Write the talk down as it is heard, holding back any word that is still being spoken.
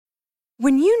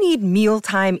When you need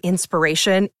mealtime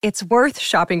inspiration, it's worth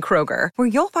shopping Kroger, where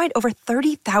you'll find over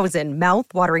 30,000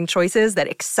 mouth-watering choices that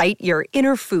excite your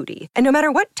inner foodie. And no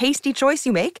matter what tasty choice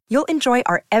you make, you'll enjoy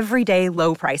our everyday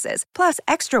low prices, plus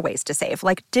extra ways to save,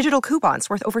 like digital coupons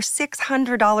worth over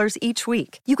 $600 each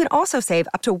week. You can also save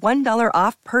up to $1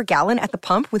 off per gallon at the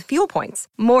pump with fuel points.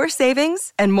 More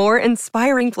savings and more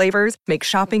inspiring flavors make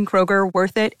shopping Kroger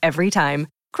worth it every time.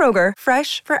 Kroger,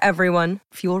 fresh for everyone.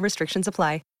 Fuel restrictions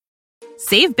apply.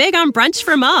 Save big on brunch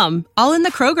for mom, all in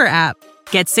the Kroger app.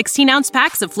 Get 16-ounce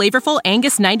packs of flavorful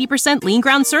Angus 90% lean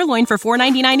ground sirloin for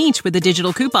 $4.99 each with a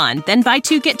digital coupon. Then buy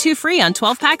 2, get 2 free on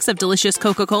 12 packs of delicious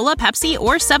Coca-Cola, Pepsi,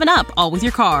 or 7-Up, all with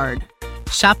your card.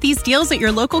 Shop these deals at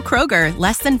your local Kroger,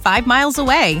 less than 5 miles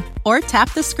away. Or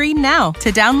tap the screen now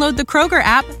to download the Kroger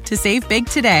app to save big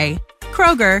today.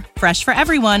 Kroger, fresh for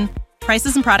everyone.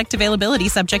 Prices and product availability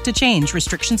subject to change.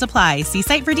 Restrictions apply. See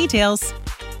site for details.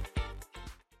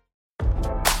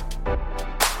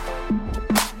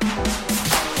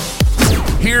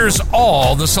 Here's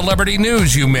all the celebrity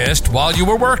news you missed while you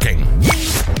were working.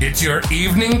 It's your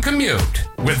evening commute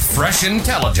with fresh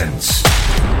intelligence.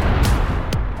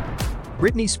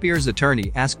 Britney Spears'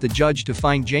 attorney asked the judge to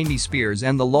find Jamie Spears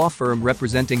and the law firm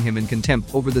representing him in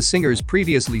contempt over the singer's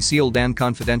previously sealed and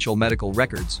confidential medical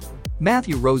records.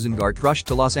 Matthew Rosengart rushed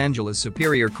to Los Angeles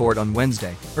Superior Court on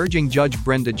Wednesday, urging Judge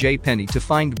Brenda J. Penny to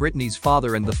find Britney's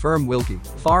father and the firm Wilkie,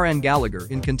 Farr and Gallagher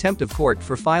in contempt of court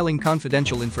for filing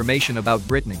confidential information about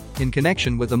Britney in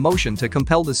connection with a motion to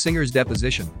compel the singer's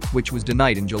deposition, which was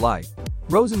denied in July.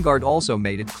 Rosengart also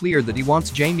made it clear that he wants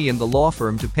Jamie and the law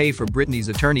firm to pay for Britney's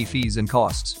attorney fees and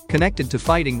costs connected to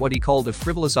fighting what he called a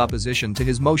frivolous opposition to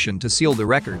his motion to seal the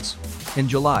records. In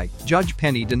July, Judge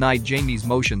Penny denied Jamie's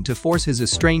motion to force his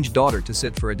estranged daughter to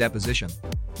sit for a deposition.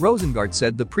 Rosengart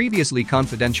said the previously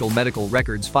confidential medical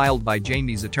records filed by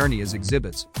Jamie's attorney as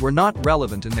exhibits were not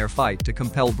relevant in their fight to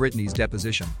compel Britney's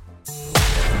deposition.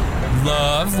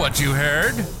 Love what you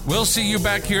heard? We'll see you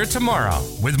back here tomorrow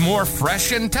with more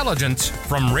fresh intelligence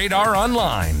from Radar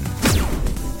Online.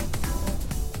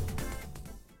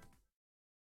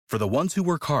 For the ones who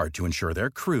work hard to ensure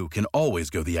their crew can always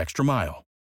go the extra mile,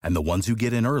 and the ones who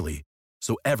get in early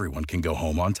so everyone can go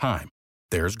home on time,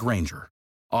 there's Grainger,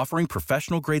 offering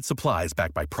professional-grade supplies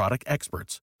backed by product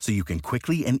experts so you can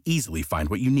quickly and easily find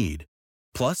what you need.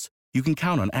 Plus, you can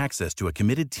count on access to a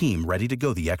committed team ready to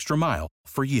go the extra mile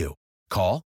for you.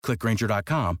 Call, click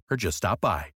Grainger.com, or just stop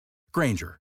by.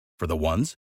 Grainger, for the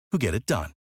ones who get it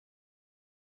done.